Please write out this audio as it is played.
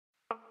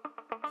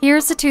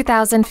Here's a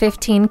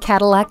 2015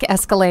 Cadillac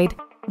Escalade.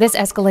 This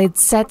Escalade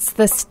sets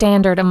the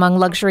standard among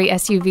luxury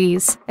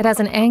SUVs. It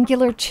has an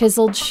angular,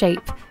 chiseled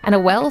shape and a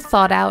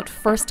well-thought-out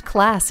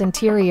first-class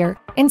interior.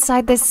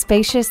 Inside this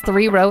spacious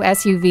three-row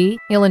SUV,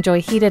 you'll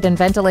enjoy heated and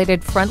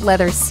ventilated front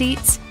leather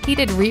seats,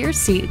 heated rear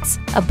seats,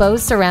 a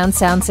Bose surround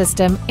sound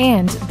system,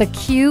 and the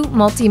Q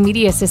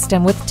multimedia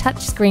system with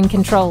touchscreen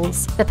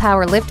controls. The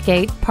power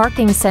liftgate,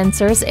 parking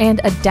sensors, and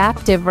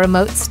adaptive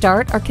remote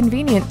start are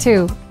convenient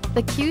too.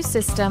 The Q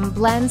system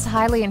blends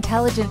highly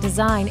intelligent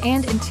design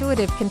and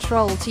intuitive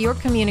control to your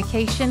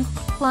communication,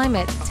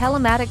 climate,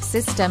 telematics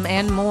system,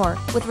 and more,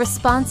 with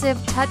responsive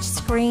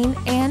touchscreen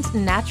and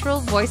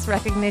natural voice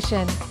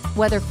recognition.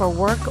 Whether for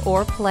work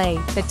or play,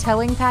 the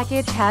towing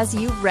package has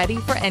you ready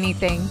for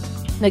anything.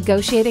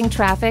 Negotiating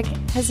traffic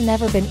has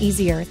never been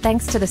easier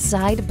thanks to the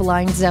side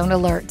blind zone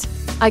alert.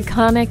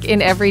 Iconic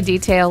in every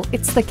detail,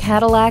 it's the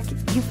Cadillac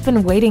you've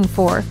been waiting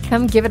for.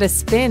 Come give it a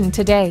spin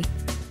today.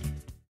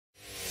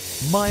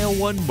 Mile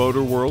 1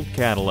 MotorWorld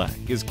Cadillac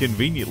is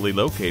conveniently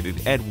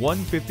located at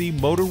 150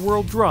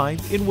 MotorWorld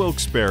Drive in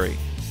Wilkes Barre.